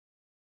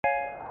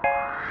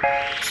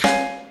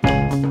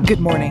Good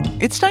morning.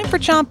 It's time for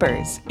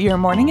Chompers, your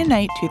morning and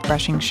night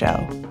toothbrushing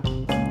show.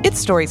 It's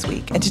Stories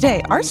Week, and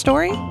today our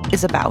story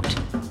is about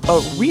a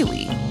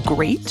really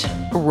great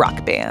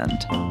rock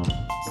band.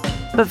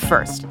 But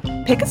first,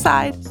 pick a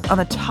side on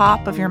the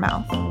top of your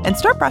mouth and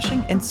start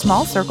brushing in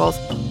small circles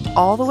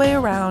all the way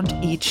around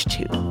each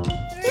tooth.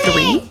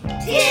 3,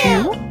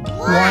 2,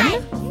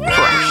 1,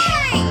 brush.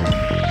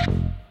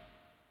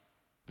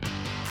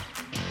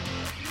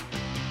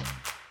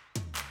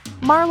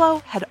 Marlowe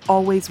had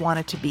always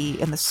wanted to be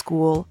in the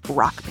school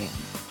rock band.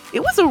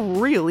 It was a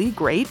really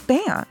great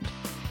band.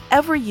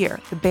 Every year,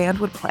 the band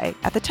would play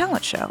at the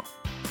talent show.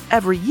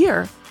 Every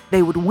year,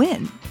 they would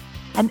win.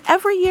 And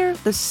every year,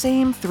 the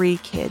same 3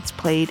 kids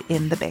played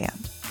in the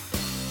band.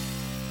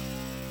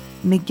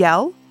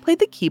 Miguel played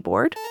the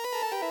keyboard.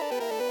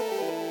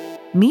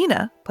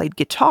 Mina played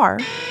guitar.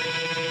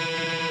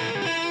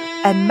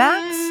 And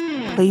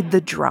Max played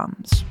the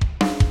drums.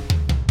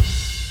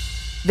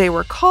 They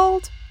were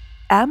called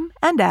M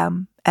and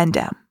M and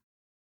M.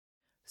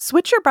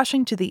 Switch your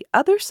brushing to the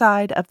other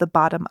side of the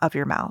bottom of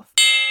your mouth,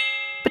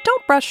 but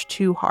don't brush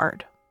too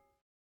hard.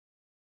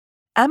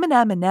 M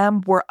and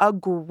M were a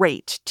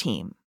great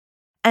team,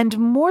 and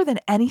more than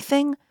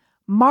anything,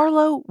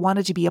 Marlowe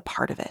wanted to be a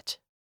part of it.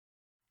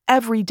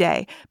 Every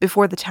day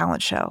before the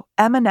talent show,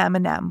 M and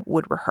M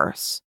would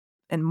rehearse,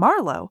 and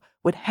Marlowe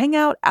would hang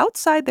out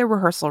outside their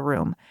rehearsal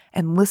room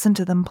and listen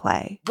to them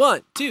play.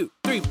 1, 2,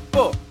 3,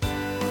 4.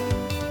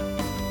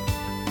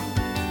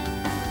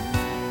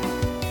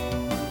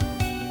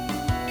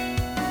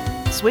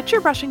 Switch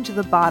your brushing to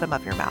the bottom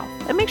of your mouth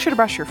and make sure to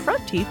brush your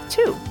front teeth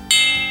too.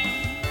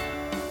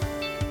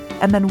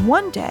 And then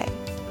one day,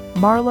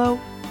 Marlowe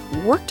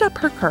worked up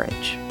her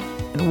courage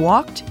and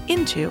walked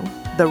into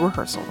the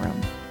rehearsal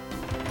room.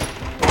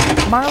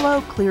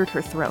 Marlowe cleared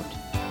her throat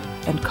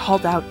and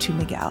called out to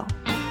Miguel.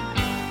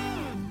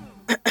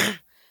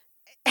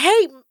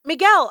 Hey,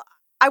 Miguel,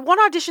 I want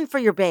to audition for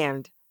your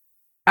band.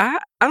 I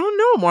don't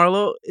know,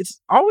 Marlowe. It's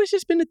always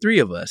just been the 3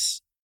 of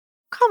us.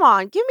 Come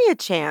on, give me a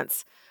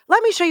chance.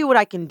 Let me show you what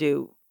I can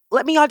do.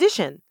 Let me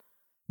audition.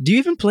 Do you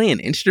even play an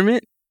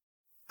instrument?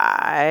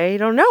 I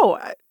don't know.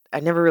 I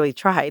never really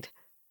tried.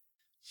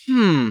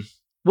 We'll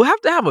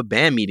have to have a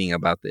band meeting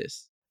about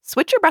this.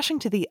 Switch your brushing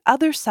to the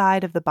other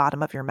side of the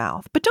bottom of your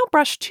mouth, but don't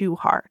brush too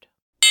hard.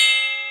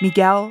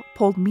 Miguel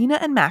pulled Mina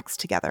and Max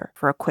together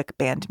for a quick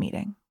band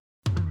meeting.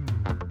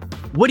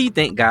 What do you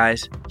think,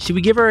 guys? Should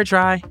we give her a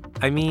try?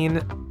 I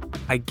mean,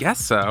 I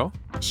guess so.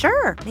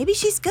 Sure, maybe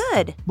she's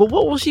good. But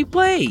what will she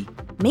play?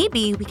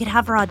 Maybe we could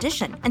have her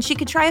audition and she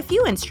could try a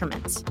few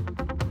instruments.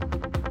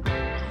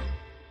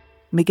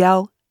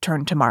 Miguel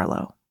turned to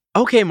Marlowe.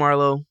 Okay,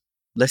 Marlowe.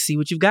 Let's see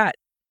what you've got.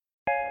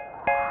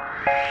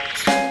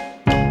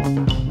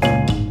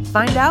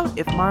 Find out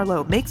if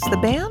Marlowe makes the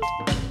band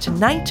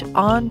tonight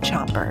on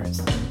Chompers.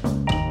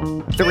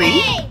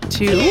 3,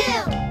 2,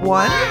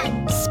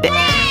 1, spit.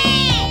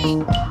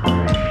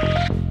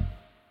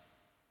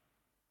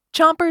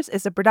 Chompers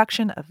is a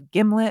production of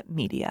Gimlet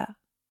Media.